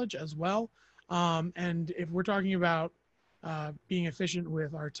knowledge as well. And if we're talking about being efficient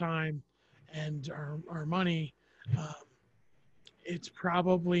with our time and our money, it's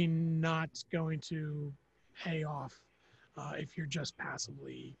probably not going to pay off if you're just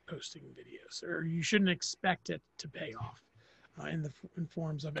passively posting videos, or you shouldn't expect it to pay off in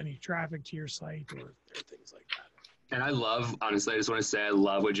forms of any traffic to your site or things like that. And I love, honestly, I just want to say I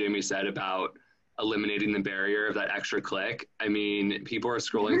love what Jamie said about eliminating the barrier of that extra click. I mean, people are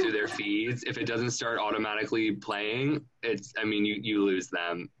scrolling through their feeds. If it doesn't start automatically playing, you lose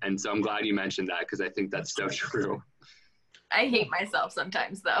them. And so I'm glad you mentioned that, because I think that's so true. I hate myself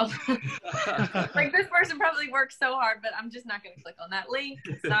sometimes, though. Like, this person probably works so hard, but I'm just not going to click on that link.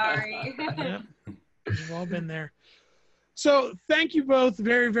 Sorry. Yep. We've all been there. So thank you both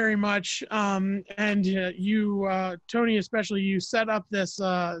very, very much. And you, Tony, especially, you set up this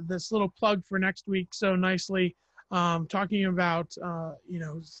this little plug for next week so nicely, talking about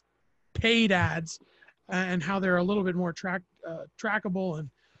paid ads and how they're a little bit more trackable.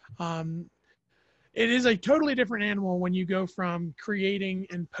 And it is a totally different animal when you go from creating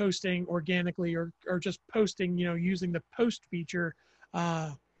and posting organically or just posting, using the post feature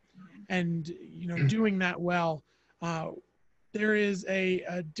and doing that well. There is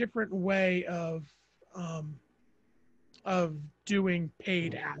a different way of doing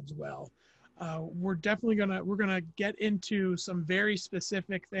paid ads well. We're definitely gonna get into some very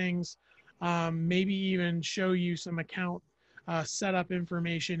specific things, maybe even show you some account setup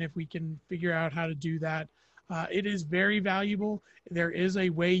information if we can figure out how to do that. It is very valuable. There is a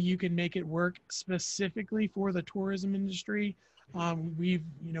way you can make it work specifically for the tourism industry. We've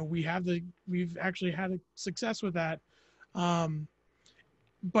actually had a success with that.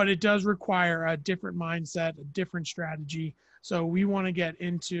 But it does require a different mindset, a different strategy. So we want to get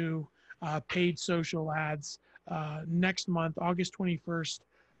into paid social ads next month, August 21st.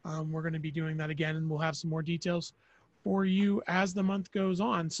 We're going to be doing that again, and we'll have some more details for you as the month goes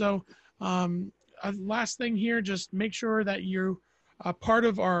on. So last thing here, just make sure that you're a part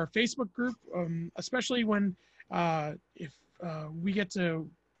of our Facebook group, especially when if we get to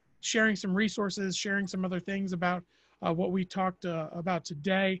sharing some resources, sharing some other things about what we talked about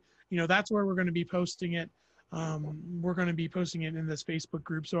today. That's where we're going to be posting it. We're going to be posting it in this Facebook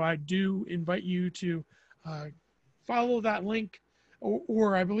group. So I do invite you to follow that link,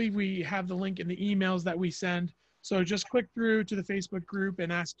 or I believe we have the link in the emails that we send. So just click through to the Facebook group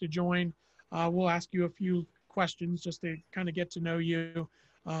and ask to join. We'll ask you a few questions just to kind of get to know you.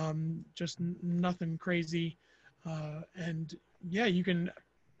 Just nothing crazy. And yeah, you can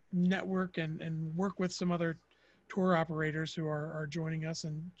network and work with some other tour operators who are joining us,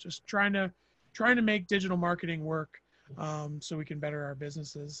 and just trying to make digital marketing work so we can better our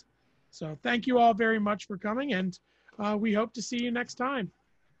businesses. So thank you all very much for coming, and we hope to see you next time.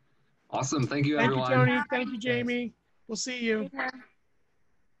 Awesome. Thank you, everyone. Thank you, Tony. Thank you, Jamie. We'll see you. Yeah.